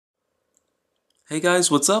Hey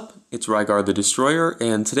guys, what's up? It's Rygar the Destroyer,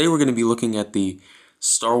 and today we're going to be looking at the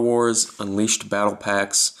Star Wars Unleashed Battle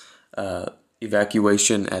Packs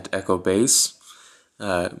Evacuation at Echo Base.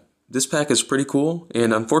 This pack is pretty cool,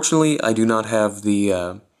 and unfortunately I do not have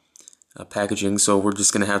the packaging, so we're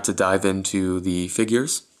just going to have to dive into the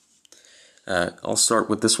figures. I'll start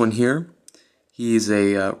with this one here. He's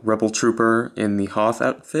a Rebel Trooper in the Hoth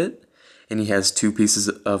outfit, and he has two pieces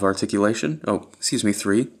of articulation. Oh, excuse me,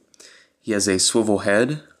 three. He has a swivel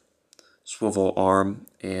head, swivel arm,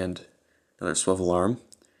 and another swivel arm.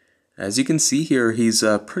 As you can see here, he's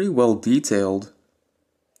pretty well detailed.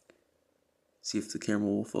 See if the camera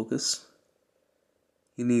will focus.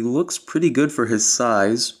 And he looks pretty good for his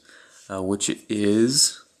size, which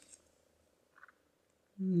is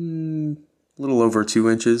a little over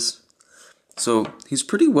 2 inches. So he's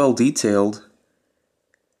pretty well detailed,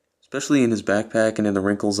 especially in his backpack and in the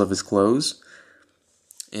wrinkles of his clothes.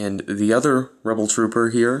 And the other Rebel Trooper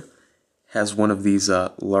here has one of these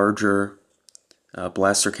larger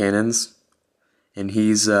blaster cannons, and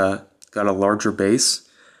he's got a larger base.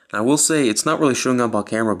 And I will say, it's not really showing up on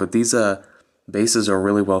camera, but these bases are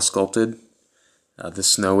really well sculpted. The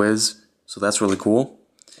snow is, so that's really cool.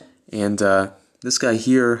 And this guy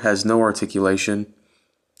here has no articulation,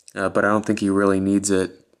 but I don't think he really needs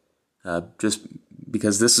it, just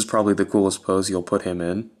because this is probably the coolest pose you'll put him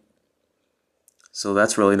in. So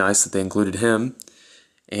that's really nice that they included him.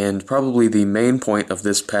 And probably the main point of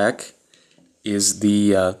this pack is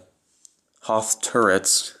the Hoth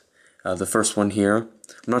turrets. The first one here. I'm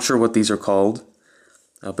not sure what these are called,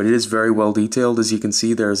 but it is very well detailed. As you can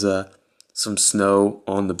see, there's some snow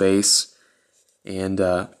on the base. And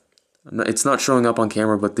it's not showing up on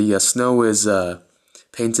camera, but the snow is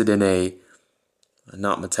painted in a,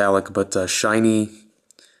 not metallic, but shiny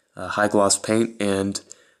high gloss paint, and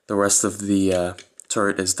the rest of the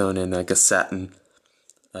turret is done in like a satin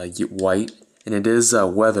white, and it is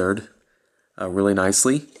weathered really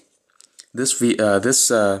nicely. This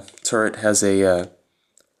turret has a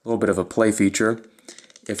little bit of a play feature.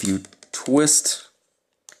 If you twist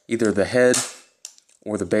either the head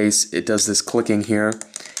or the base, it does this clicking here,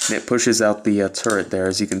 and it pushes out the turret there,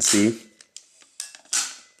 as you can see,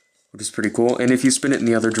 which is pretty cool. And if you spin it in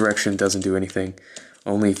the other direction, it doesn't do anything,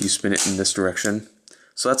 only if you spin it in this direction.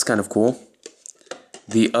 So that's kind of cool.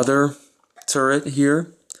 The other turret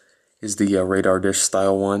here is the radar dish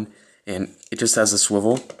style one, and it just has a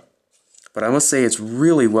swivel. But I must say it's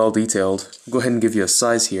really well detailed. I'll go ahead and give you a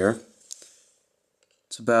size here.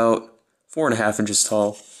 It's about 4.5 inches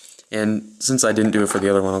tall, and since I didn't do it for the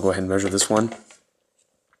other one, I'll go ahead and measure this one.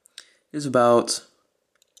 It's about,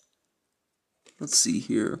 let's see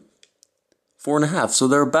here, 4.5. So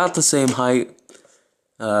they're about the same height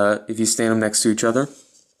if you stand them next to each other.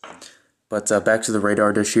 But back to the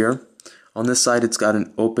radar dish here. On this side, it's got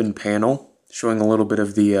an open panel showing a little bit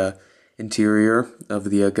of the interior of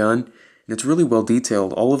the gun, and it's really well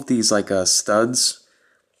detailed. All of these studs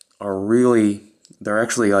are really, they're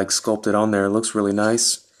actually like sculpted on there. It looks really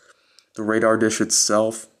nice. The radar dish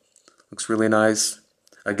itself looks really nice.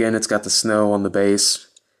 Again, it's got the snow on the base.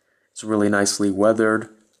 It's really nicely weathered.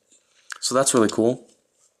 So that's really cool.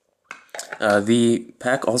 The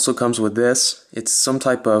pack also comes with this. It's some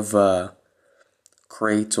type of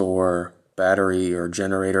crate or battery or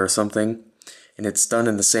generator or something, and it's done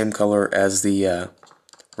in the same color as the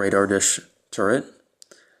radar dish turret.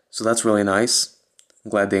 So that's really nice. I'm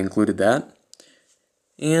glad they included that.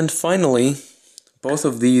 And finally, both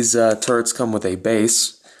of these turrets come with a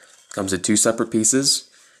base. Comes in two separate pieces.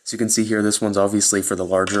 So you can see here, this one's obviously for the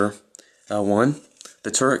larger one.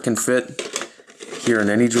 The turret can fit here in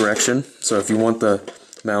any direction, so if you want the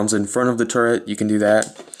mounds in front of the turret, you can do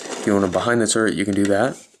that. If you want them behind the turret, you can do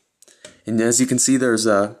that. And as you can see, there's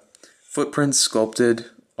footprints sculpted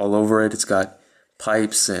all over it. It's got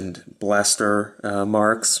pipes and blaster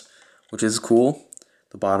marks, which is cool.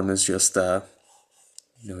 The bottom is just,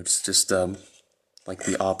 it's just like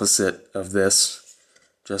the opposite of this,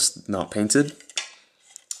 just not painted.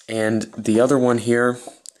 And the other one here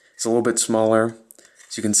is a little bit smaller.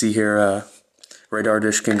 As you can see here, radar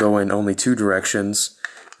dish can go in only two directions,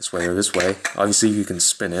 this way or this way. Obviously you can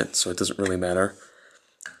spin it, so it doesn't really matter.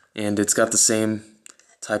 And it's got the same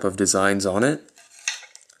type of designs on it,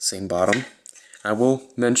 same bottom. I will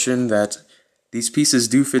mention that these pieces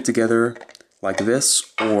do fit together like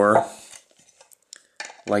this or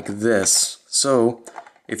like this. So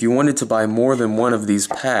if you wanted to buy more than one of these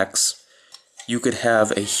packs, you could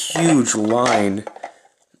have a huge line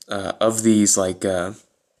of these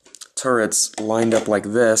turrets lined up like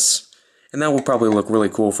this, and that will probably look really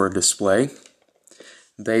cool for a display.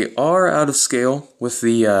 They are out of scale with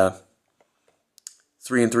the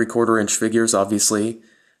 3 3/4 inch figures, obviously,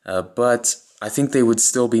 but I think they would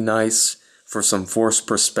still be nice for some forced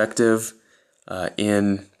perspective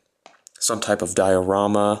in some type of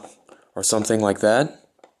diorama or something like that.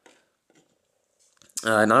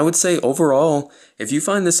 And I would say overall, if you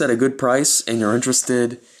find this at a good price and you're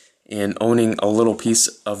interested in owning a little piece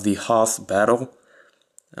of the Hoth Battle,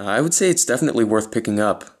 I would say it's definitely worth picking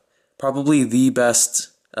up. Probably the best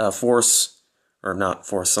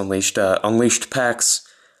Unleashed packs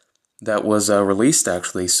that was released,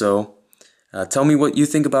 actually. So tell me what you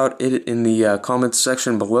think about it in the comments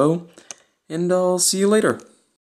section below, and I'll see you later.